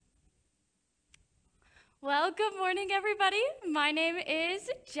Well, good morning, everybody. My name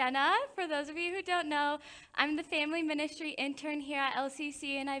is Jenna. For those of you who don't know, I'm the family ministry intern here at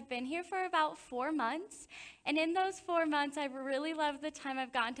LCC, and I've been here for about 4 months. And in those 4 months, I've really loved the time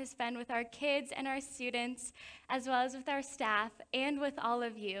I've gotten to spend with our kids and our students, as well as with our staff and with all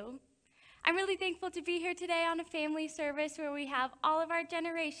of you. I'm really thankful to be here today on a family service where we have all of our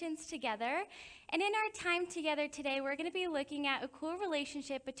generations together. And in our time together today, we're going to be looking at a cool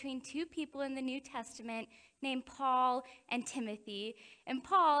relationship between two people in the New Testament named Paul and Timothy. And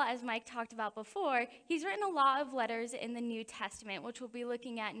Paul, as Mike talked about before, he's written a lot of letters in the New Testament, which we'll be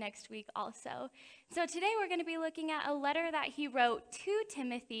looking at next week also. So today we're going to be looking at a letter that he wrote to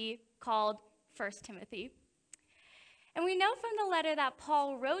Timothy called 1 Timothy. And we know from the letter that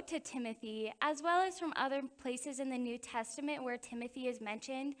Paul wrote to Timothy, as well as from other places in the New Testament where Timothy is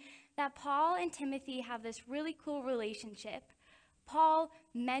mentioned, that Paul and Timothy have this really cool relationship. Paul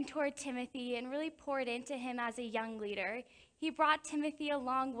mentored Timothy and really poured into him as a young leader. He brought Timothy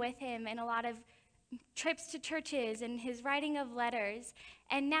along with him in a lot of trips to churches and his writing of letters.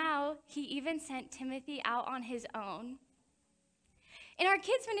 And now he even sent Timothy out on his own. In our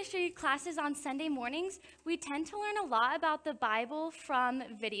kids' ministry classes on Sunday mornings, we tend to learn a lot about the Bible from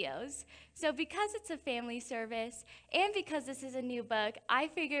videos. So because it's a family service and because this is a new book, I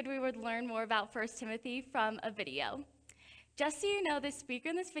figured we would learn more about 1 Timothy from a video. Just so you know, the speaker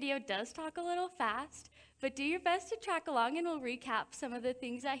in this video does talk a little fast, but do your best to track along and we'll recap some of the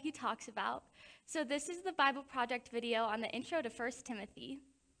things that he talks about. So this is the Bible Project video on the intro to 1 Timothy.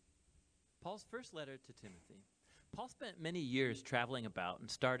 Paul's first letter to Timothy. Paul spent many years traveling about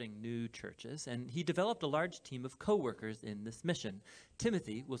and starting new churches, and he developed a large team of co-workers in this mission.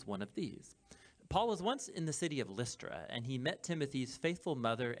 Timothy was one of these. Paul was once in the city of Lystra, and he met Timothy's faithful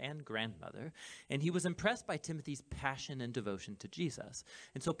mother and grandmother, and he was impressed by Timothy's passion and devotion to Jesus.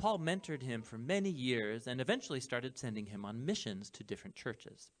 And so Paul mentored him for many years and eventually started sending him on missions to different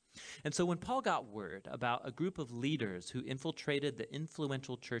churches. And so when Paul got word about a group of leaders who infiltrated the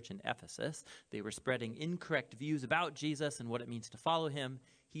influential church in Ephesus, they were spreading incorrect views about Jesus and what it means to follow him,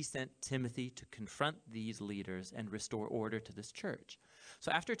 he sent Timothy to confront these leaders and restore order to this church.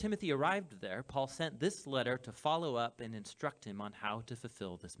 So after Timothy arrived there, Paul sent this letter to follow up and instruct him on how to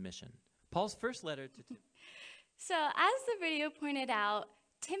fulfill this mission. Paul's first letter to Timothy. So as the video pointed out,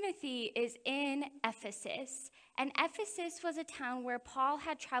 Timothy is in Ephesus, and Ephesus was a town where Paul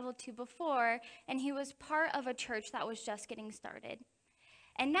had traveled to before, and he was part of a church that was just getting started.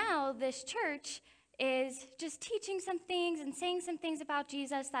 And now this church is just teaching some things and saying some things about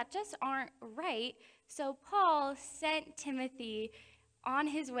Jesus that just aren't right, so Paul sent Timothy on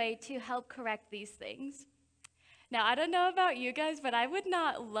his way to help correct these things. Now, I don't know about you guys, but I would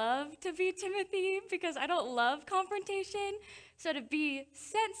not love to be Timothy because I don't love confrontation. So to be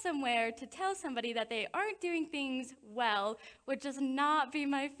sent somewhere to tell somebody that they aren't doing things well would just not be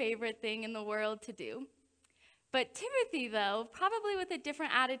my favorite thing in the world to do. But Timothy, though, probably with a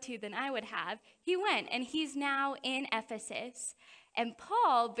different attitude than I would have, he went and he's now in Ephesus. And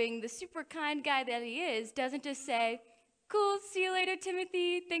Paul, being the super kind guy that he is, doesn't just say, "Cool, see you later,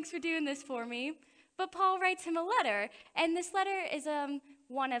 Timothy. Thanks for doing this for me." But Paul writes him a letter, and this letter is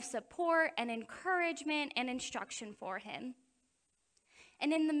one of support and encouragement and instruction for him.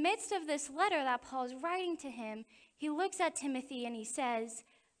 And in the midst of this letter that Paul is writing to him, he looks at Timothy and he says,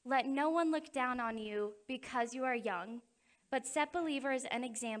 "Let no one look down on you because you are young, but set believers an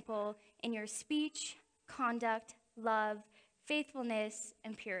example in your speech, conduct, love, faithfulness,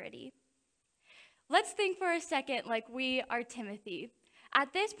 and purity." Let's think for a second like we are Timothy.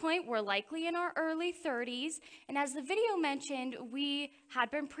 At this point, we're likely in our early 30s, and as the video mentioned, we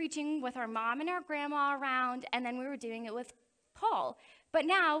had been preaching with our mom and our grandma around, and then we were doing it with Paul. But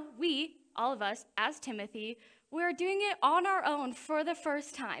now, we, all of us, as Timothy, we're doing it on our own for the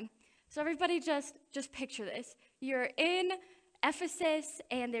first time. So everybody just picture this. You're in Ephesus,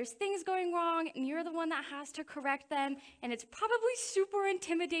 and there's things going wrong, and you're the one that has to correct them, and it's probably super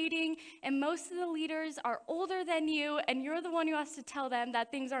intimidating, and most of the leaders are older than you, and you're the one who has to tell them that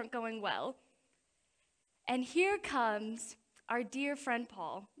things aren't going well. And here comes our dear friend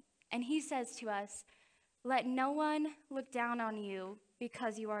Paul, and he says to us, "Let no one look down on you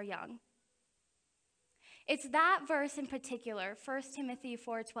because you are young." It's that verse in particular, 1 Timothy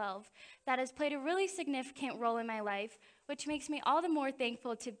 4:12, that has played a really significant role in my life, which makes me all the more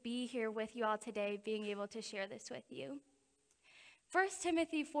thankful to be here with you all today, being able to share this with you. 1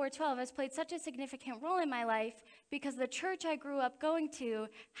 Timothy 4:12 has played such a significant role in my life because the church I grew up going to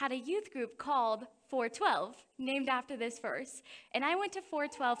had a youth group called 412, named after this verse. And I went to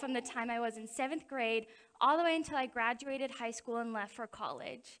 412 from the time I was in 7th grade all the way until I graduated high school and left for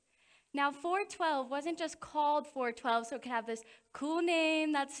college. Now, 412 wasn't just called 412 so it could have this cool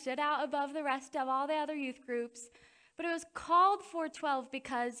name that stood out above the rest of all the other youth groups, but it was called 412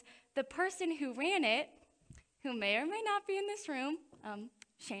 because the person who ran it, who may or may not be in this room,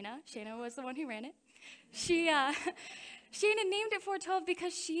 Shayna was the one who ran it. Shayna named it 412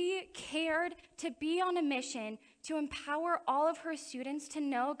 because she cared to be on a mission to empower all of her students to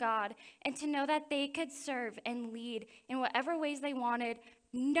know God and to know that they could serve and lead in whatever ways they wanted,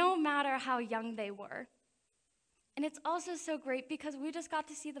 no matter how young they were. And it's also so great because we just got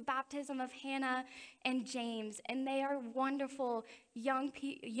to see the baptism of Hannah and James, and they are wonderful young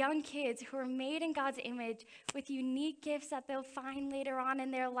kids who are made in God's image with unique gifts that they'll find later on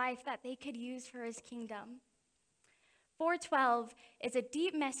in their life that they could use for his kingdom. 412 is a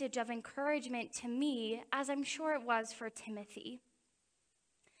deep message of encouragement to me, as I'm sure it was for Timothy.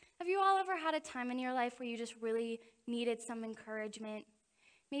 Have you all ever had a time in your life where you just really needed some encouragement?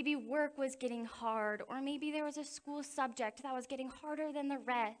 Maybe work was getting hard, or maybe there was a school subject that was getting harder than the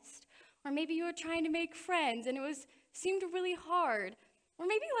rest, or maybe you were trying to make friends and it seemed really hard, or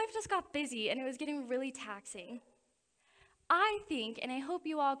maybe life just got busy and it was getting really taxing. I think, and I hope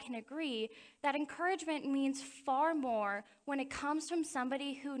you all can agree, that encouragement means far more when it comes from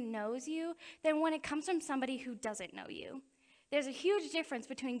somebody who knows you than when it comes from somebody who doesn't know you. There's a huge difference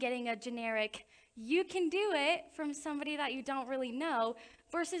between getting a generic, "you can do it," from somebody that you don't really know,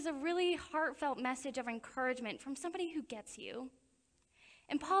 versus a really heartfelt message of encouragement from somebody who gets you.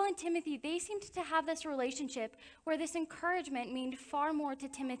 And Paul and Timothy, they seemed to have this relationship where this encouragement meant far more to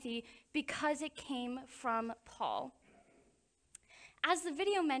Timothy because it came from Paul. As the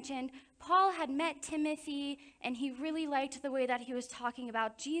video mentioned, Paul had met Timothy, and he really liked the way that he was talking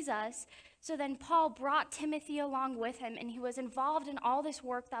about Jesus. So then Paul brought Timothy along with him, and he was involved in all this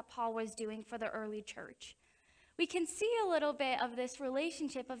work that Paul was doing for the early church. We can see a little bit of this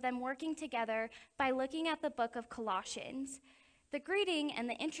relationship of them working together by looking at the book of Colossians. The greeting and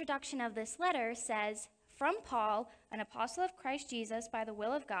the introduction of this letter says, "From Paul, an apostle of Christ Jesus by the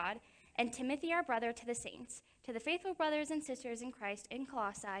will of God, and Timothy our brother to the saints, to the faithful brothers and sisters in Christ in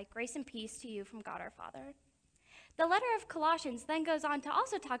Colossae, grace and peace to you from God our Father." The letter of Colossians then goes on to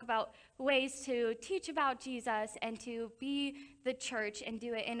also talk about ways to teach about Jesus and to be the church and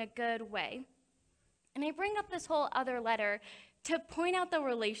do it in a good way. And I bring up this whole other letter to point out the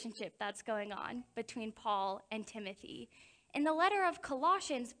relationship that's going on between Paul and Timothy. In the letter of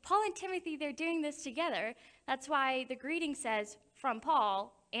Colossians, Paul and Timothy, they're doing this together. That's why the greeting says, "From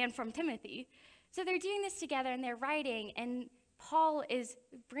Paul and from Timothy." So they're doing this together, and they're writing, and Paul is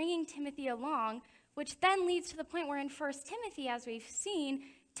bringing Timothy along, which then leads to the point where in 1 Timothy, as we've seen,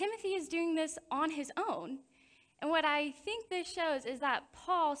 Timothy is doing this on his own. And what I think this shows is that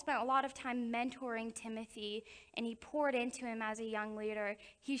Paul spent a lot of time mentoring Timothy, and he poured into him as a young leader.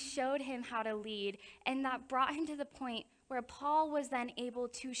 He showed him how to lead, and that brought him to the point where Paul was then able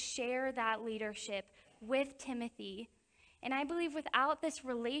to share that leadership with Timothy. And I believe without this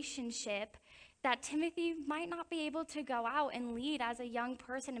relationship, that Timothy might not be able to go out and lead as a young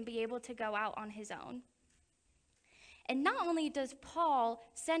person and be able to go out on his own. And not only does Paul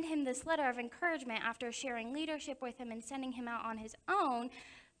send him this letter of encouragement after sharing leadership with him and sending him out on his own,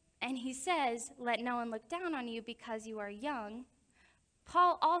 and he says, "Let no one look down on you because you are young,"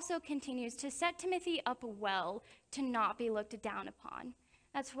 Paul also continues to set Timothy up well to not be looked down upon.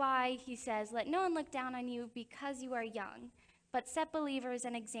 That's why he says, "Let no one look down on you because you are young, but set believers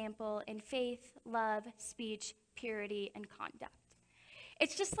an example in faith, love, speech, purity, and conduct."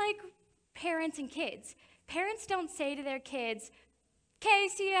 It's just like parents and kids. Parents don't say to their kids, "Okay,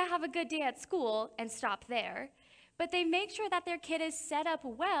 see ya, have a good day at school," and stop there. But they make sure that their kid is set up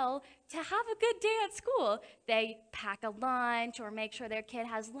well to have a good day at school. They pack a lunch or make sure their kid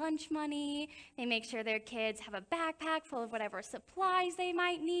has lunch money. They make sure their kids have a backpack full of whatever supplies they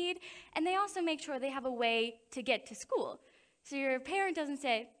might need. And they also make sure they have a way to get to school. So your parent doesn't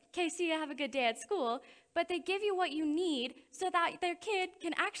say, "Okay, see ya, have a good day at school," but they give you what you need so that their kid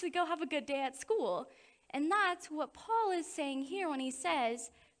can actually go have a good day at school. And that's what Paul is saying here when he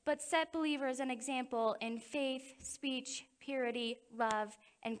says, "But set believers an example in faith, speech, purity, love,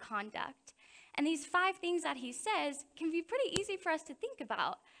 and conduct." And these 5 things that he says can be pretty easy for us to think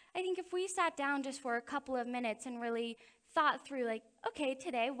about. I think if we sat down just for a couple of minutes and really thought through, like, okay,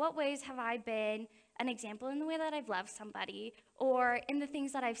 today, what ways have I been an example in the way that I've loved somebody or in the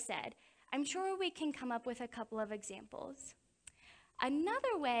things that I've said? I'm sure we can come up with a couple of examples.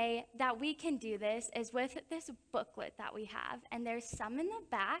 Another way that we can do this is with this booklet that we have, and there's some in the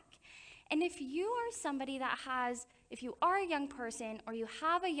back. And if you are somebody that if you are a young person or you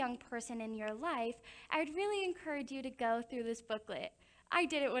have a young person in your life, I would really encourage you to go through this booklet. I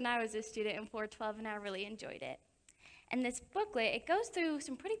did it when I was a student in 412, and I really enjoyed it. And this booklet, it goes through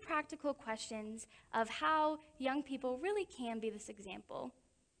some pretty practical questions of how young people really can be this example.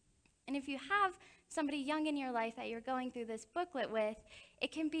 And if you have somebody young in your life that you're going through this booklet with,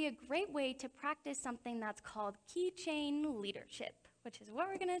 it can be a great way to practice something that's called keychain leadership, which is what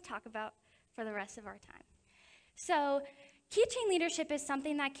we're going to talk about for the rest of our time. So keychain leadership is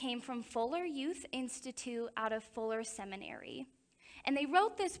something that came from Fuller Youth Institute out of Fuller Seminary. And they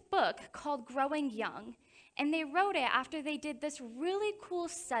wrote this book called Growing Young. And they wrote it after they did this really cool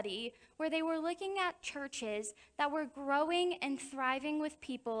study where they were looking at churches that were growing and thriving with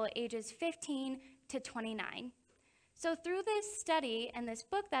people ages 15 to 29. So through this study and this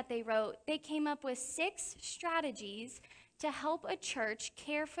book that they wrote, they came up with 6 strategies to help a church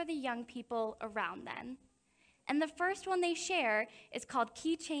care for the young people around them. And the first one they share is called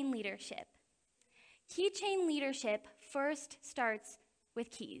keychain leadership. Keychain leadership first starts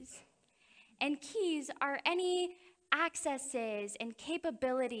with keys. And keys are any accesses and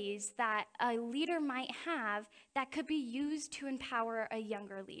capabilities that a leader might have that could be used to empower a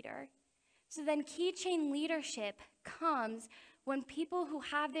younger leader. So then keychain leadership comes when people who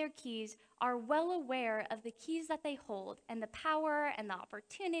have their keys are well aware of the keys that they hold and the power and the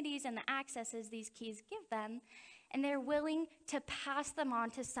opportunities and the accesses these keys give them, and they're willing to pass them on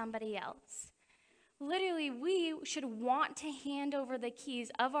to somebody else. Literally, we should want to hand over the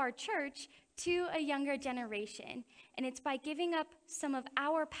keys of our church to a younger generation. And it's by giving up some of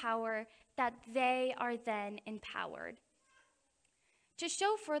our power that they are then empowered. To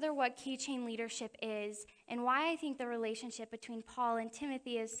show further what keychain leadership is and why I think the relationship between Paul and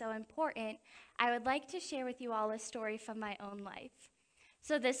Timothy is so important, I would like to share with you all a story from my own life.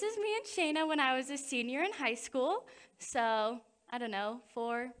 So this is me and Shayna when I was a senior in high school. So, I don't know,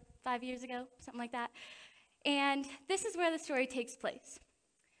 4-5 years ago, something like that. And this is where the story takes place.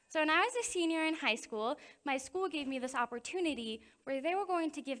 So when I was a senior in high school, my school gave me this opportunity where they were going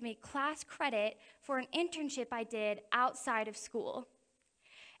to give me class credit for an internship I did outside of school.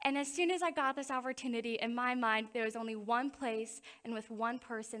 And as soon as I got this opportunity, in my mind, there was only one place and with one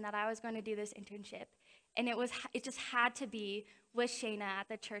person that I was going to do this internship. And it just had to be with Shayna at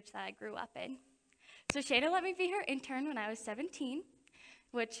the church that I grew up in. So Shayna let me be her intern when I was 17,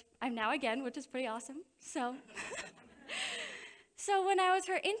 which I'm now again, which is pretty awesome. So when I was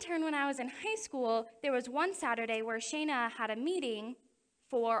her intern when I was in high school, there was one Saturday where Shayna had a meeting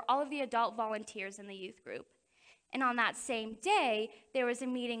for all of the adult volunteers in the youth group. And on that same day, there was a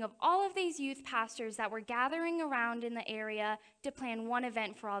meeting of all of these youth pastors that were gathering around in the area to plan one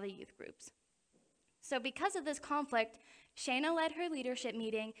event for all the youth groups. So because of this conflict, Shayna led her leadership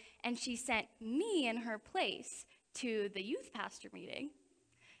meeting, and she sent me in her place to the youth pastor meeting.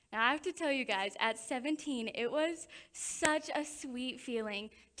 Now, I have to tell you guys, at 17, it was such a sweet feeling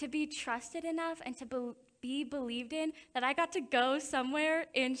to be trusted enough and to be believed in that I got to go somewhere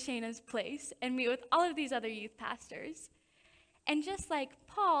in Shayna's place and meet with all of these other youth pastors. And just like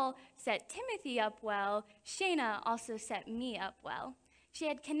Paul set Timothy up well, Shayna also set me up well. She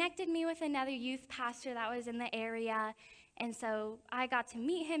had connected me with another youth pastor that was in the area, and so I got to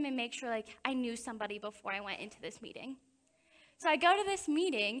meet him and make sure I knew somebody before I went into this meeting. So I go to this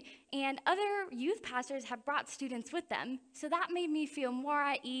meeting, and other youth pastors have brought students with them. So that made me feel more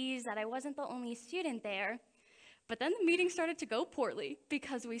at ease that I wasn't the only student there. But then the meeting started to go poorly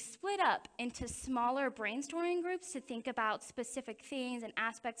because we split up into smaller brainstorming groups to think about specific things and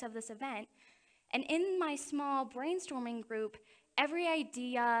aspects of this event. And in my small brainstorming group, every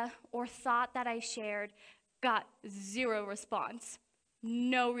idea or thought that I shared got 0 response,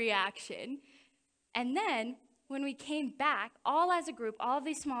 no reaction. And then when we came back, all as a group, all of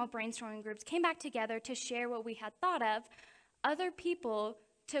these small brainstorming groups came back together to share what we had thought of, other people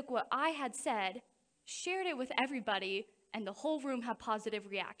took what I had said, shared it with everybody, and the whole room had positive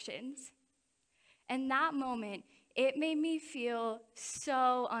reactions. And that moment, it made me feel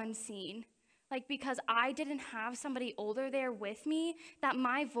so unseen. Because I didn't have somebody older there with me, that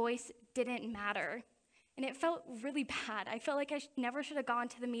my voice didn't matter. And it felt really bad. I felt like I never should have gone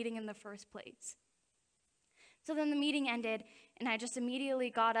to the meeting in the first place. So then the meeting ended, and I just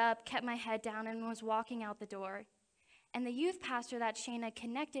immediately got up, kept my head down, and was walking out the door. And the youth pastor that Shayna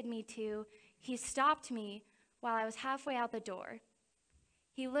connected me to, he stopped me while I was halfway out the door.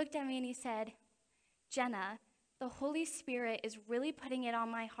 He looked at me and he said, "Jenna, the Holy Spirit is really putting it on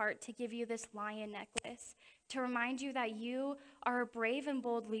my heart to give you this lion necklace, to remind you that you are a brave and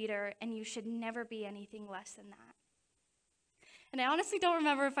bold leader, and you should never be anything less than that." And I honestly don't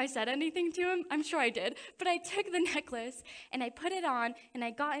remember if I said anything to him. I'm sure I did. But I took the necklace, and I put it on, and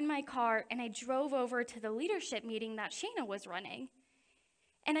I got in my car, and I drove over to the leadership meeting that Shayna was running.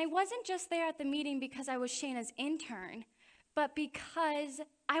 And I wasn't just there at the meeting because I was Shayna's intern, but because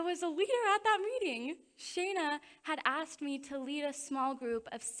I was a leader at that meeting. Shayna had asked me to lead a small group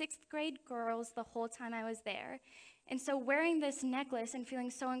of 6th grade girls the whole time I was there. And so wearing this necklace and feeling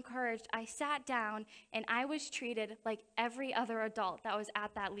so encouraged, I sat down and I was treated like every other adult that was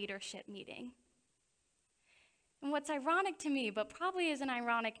at that leadership meeting. And what's ironic to me, but probably isn't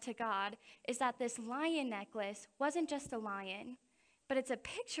ironic to God, is that this lion necklace wasn't just a lion, but it's a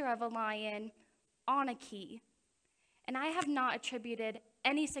picture of a lion on a key. And I have not attributed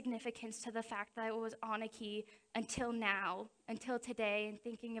any significance to the fact that it was on a key until now, until today, and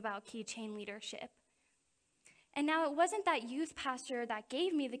thinking about keychain leadership. And now it wasn't that youth pastor that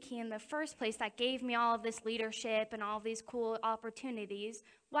gave me the key in the first place, that gave me all of this leadership and all of these cool opportunities,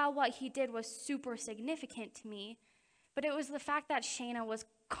 while what he did was super significant to me. But it was the fact that Shayna was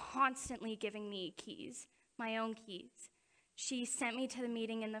constantly giving me keys, my own keys. She sent me to the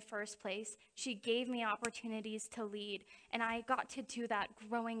meeting in the first place. She gave me opportunities to lead, and I got to do that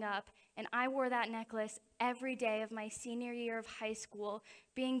growing up. And I wore that necklace every day of my senior year of high school,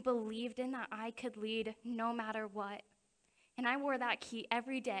 being believed in that I could lead no matter what. And I wore that key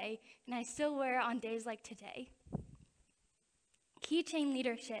every day, and I still wear it on days like today. Keychain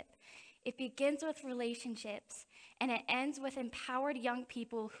leadership, it begins with relationships, and it ends with empowered young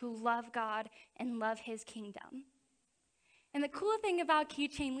people who love God and love his kingdom. And the cool thing about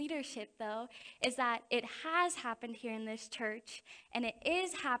keychain leadership, though, is that it has happened here in this church, and it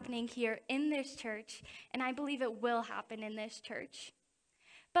is happening here in this church, and I believe it will happen in this church.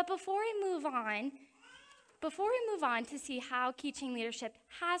 But before we move on to see how keychain leadership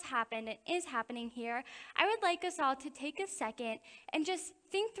has happened and is happening here, I would like us all to take a second and just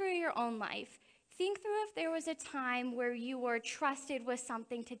think through your own life. Think through if there was a time where you were trusted with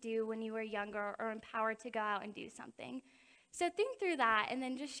something to do when you were younger or empowered to go out and do something. So think through that, and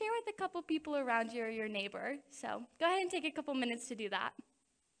then just share with a couple people around you or your neighbor. So go ahead and take a couple minutes to do that.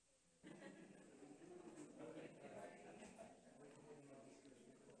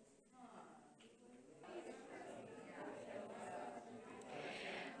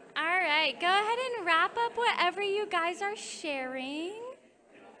 All right, go ahead and wrap up whatever you guys are sharing.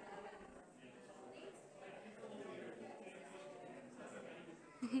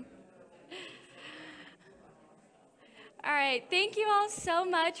 All right, thank you all so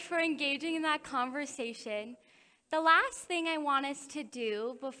much for engaging in that conversation. The last thing I want us to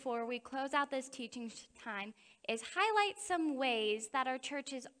do before we close out this teaching time is highlight some ways that our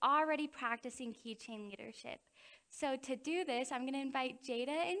church is already practicing keychain leadership. So to do this, I'm going to invite Jada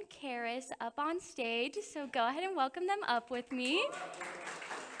and Karis up on stage. So go ahead and welcome them up with me.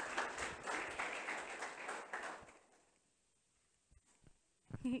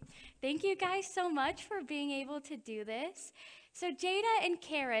 Thank you guys so much for being able to do this. So Jada and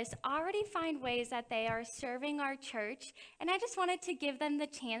Karis already find ways that they are serving our church, and I just wanted to give them the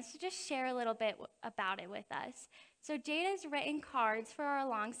chance to just share a little bit about it with us. So Jada's written cards for our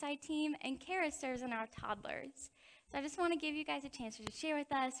alongside team, and Karis serves in our toddlers. So I just want to give you guys a chance to just share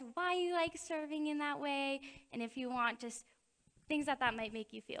with us why you like serving in that way, and if you want, just things that might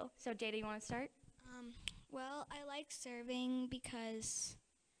make you feel. So Jada, you want to start? Well, I like serving because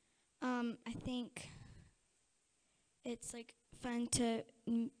I think it's like fun to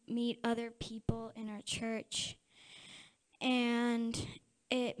meet other people in our church, and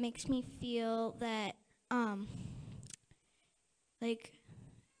it makes me feel that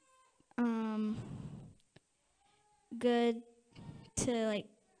good to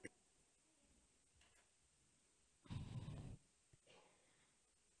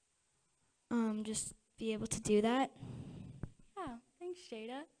just be able to do that. Yeah, thanks,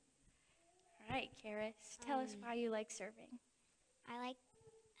 Jada. All right, Karis, tell us why you like serving. I like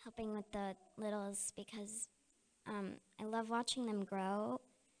helping with the littles because I love watching them grow,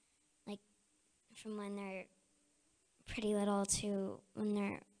 like from when they're pretty little to when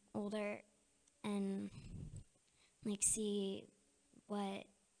they're older, and like see what,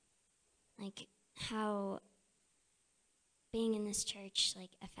 like how being in this church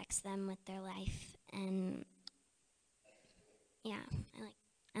like affects them with their life. And yeah,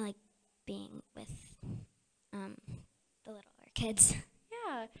 I like being with the littler kids.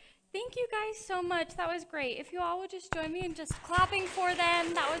 Yeah, thank you guys so much. That was great. If you all would just join me in just clapping for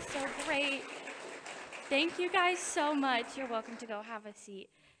them, that was so great. Thank you guys so much. You're welcome to go have a seat.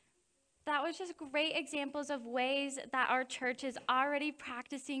 That was just great examples of ways that our church is already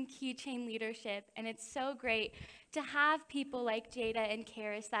practicing keychain leadership, and it's so great to have people like Jada and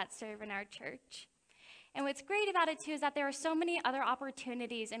Karis that serve in our church. And what's great about it, too, is that there are so many other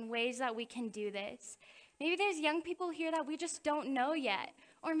opportunities and ways that we can do this. Maybe there's young people here that we just don't know yet,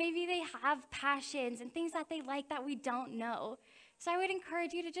 or maybe they have passions and things that they like that we don't know. So I would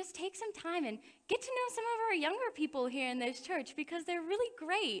encourage you to just take some time and get to know some of our younger people here in this church, because they're really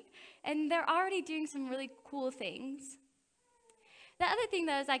great and they're already doing some really cool things. The other thing,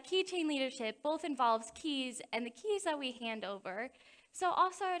 though, is that keychain leadership both involves keys and the keys that we hand over. So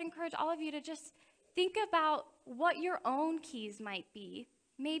also I would encourage all of you to just think about what your own keys might be.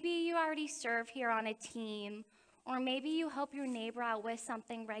 Maybe you already serve here on a team, or maybe you help your neighbor out with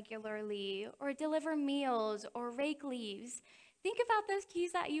something regularly, or deliver meals, or rake leaves. Think about those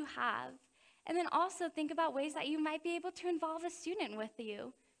keys that you have. And then also think about ways that you might be able to involve a student with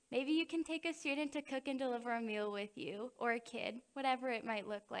you. Maybe you can take a student to cook and deliver a meal with you, or a kid, whatever it might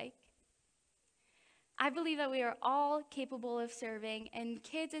look like. I believe that we are all capable of serving, and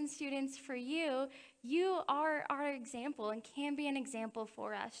kids and students, for you, you are our example and can be an example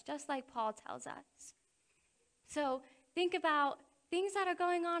for us, just like Paul tells us. So think about things that are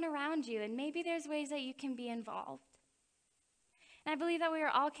going on around you, and maybe there's ways that you can be involved. And I believe that we are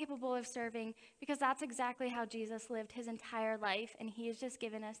all capable of serving, because that's exactly how Jesus lived his entire life, and he has just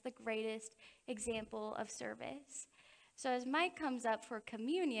given us the greatest example of service. So as Mike comes up for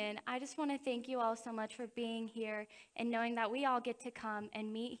communion, I just want to thank you all so much for being here and knowing that we all get to come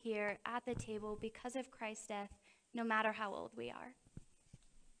and meet here at the table because of Christ's death, no matter how old we are.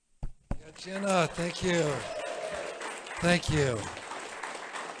 Yeah, Jenna, thank you. Thank you.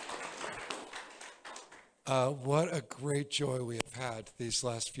 What a great joy we have had these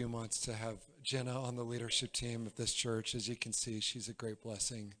last few months to have Jenna on the leadership team of this church. As you can see, she's a great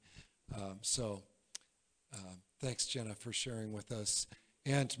blessing. Thanks, Jenna, for sharing with us.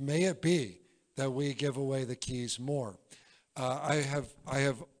 And may it be that we give away the keys more. I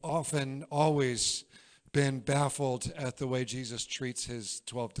have often always been baffled at the way Jesus treats his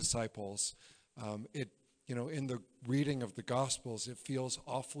 12 disciples. In the reading of the Gospels, it feels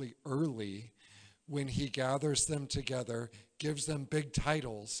awfully early when he gathers them together, gives them big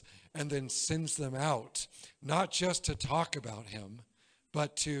titles, and then sends them out, not just to talk about him,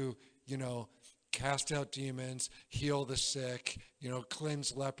 but to, cast out demons, heal the sick,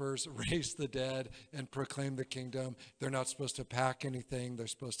 cleanse lepers, raise the dead, and proclaim the kingdom. They're not supposed to pack anything. They're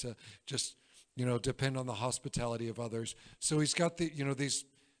supposed to just, depend on the hospitality of others. So he's got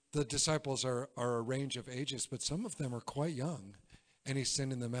the disciples are a range of ages, but some of them are quite young, and he's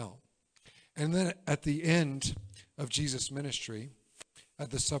sending them out. And then at the end of Jesus' ministry,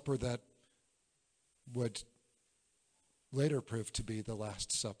 at the supper that would later prove to be the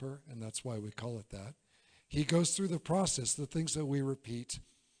Last Supper, and that's why we call it that, he goes through the process, the things that we repeat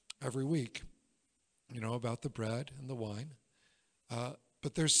every week, about the bread and the wine.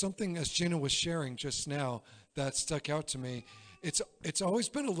 But there's something, as Gina was sharing just now, that stuck out to me. It's always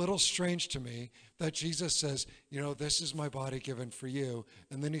been a little strange to me that Jesus says, this is my body given for you.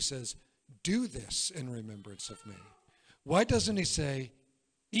 And then he says, do this in remembrance of me. Why doesn't he say,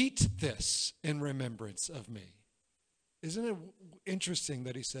 eat this in remembrance of me? Isn't it interesting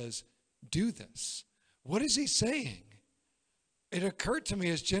that he says, do this? What is he saying? It occurred to me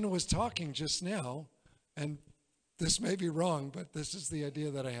as Jenna was talking just now, and this may be wrong, but this is the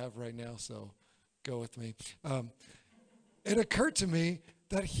idea that I have right now, so go with me. It occurred to me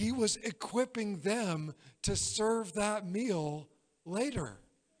that he was equipping them to serve that meal later.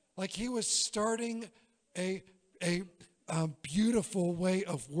 Like he was starting a beautiful way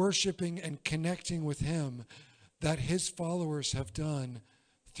of worshiping and connecting with him that his followers have done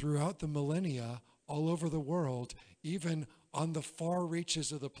throughout the millennia all over the world, even on the far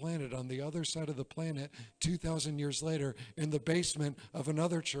reaches of the planet, on the other side of the planet, 2,000 years later, in the basement of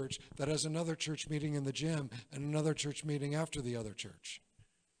another church that has another church meeting in the gym and another church meeting after the other church.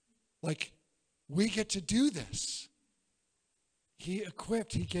 Like, we get to do this. He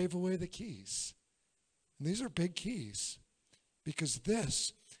gave away the keys. And these are big keys, because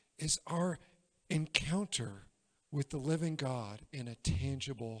this is our encounter with the living God in a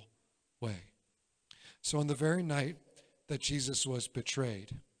tangible way. So on the very night that Jesus was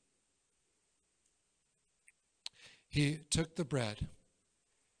betrayed, he took the bread,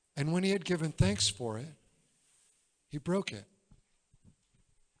 and when he had given thanks for it, he broke it,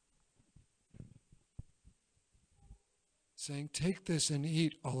 saying, "Take this and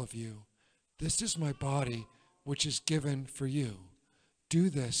eat, all of you. This is my body, which is given for you. Do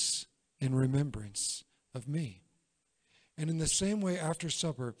this in remembrance of me." And in the same way, after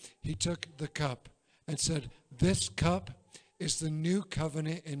supper, he took the cup and said, "This cup is the new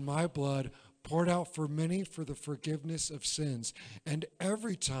covenant in my blood, poured out for many for the forgiveness of sins. And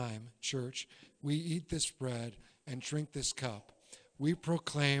every time, church, we eat this bread and drink this cup, we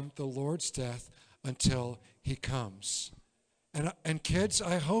proclaim the Lord's death until he comes." And kids,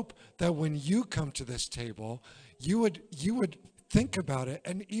 I hope that when you come to this table, you would think about it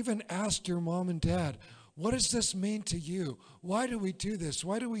and even ask your mom and dad, what does this mean to you? Why do we do this?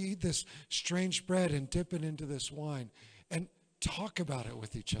 Why do we eat this strange bread and dip it into this wine? And talk about it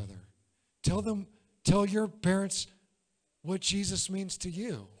with each other. Tell your parents what Jesus means to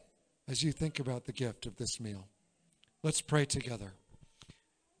you as you think about the gift of this meal. Let's pray together.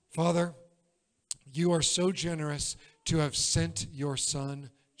 Father, you are so generous to have sent your son,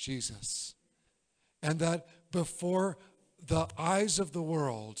 Jesus, and that before the eyes of the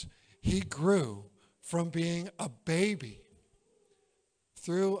world, he grew from being a baby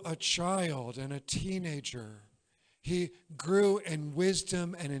through a child and a teenager. He grew in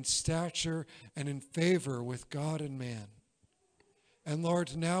wisdom and in stature and in favor with God and man. And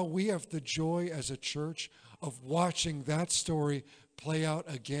Lord, now we have the joy as a church of watching that story play out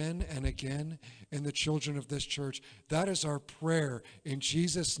again and again in the children of this church. That is our prayer in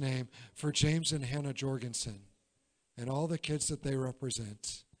Jesus' name for James and Hannah Jorgensen and all the kids that they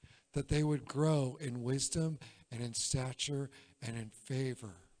represent, that they would grow in wisdom and in stature and in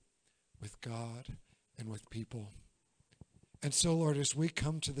favor with God and with people. And so, Lord, as we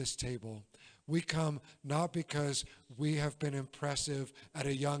come to this table, we come not because we have been impressive at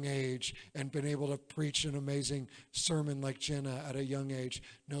a young age and been able to preach an amazing sermon like Jenna at a young age.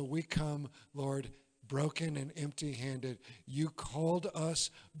 No, we come, Lord, broken and empty-handed. You called us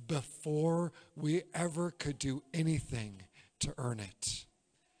before we ever could do anything to earn it.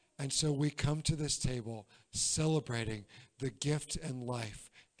 And so we come to this table celebrating the gift and life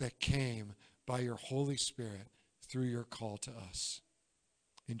that came by your Holy Spirit through your call to us.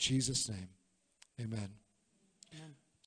 In Jesus' name, amen. Amen.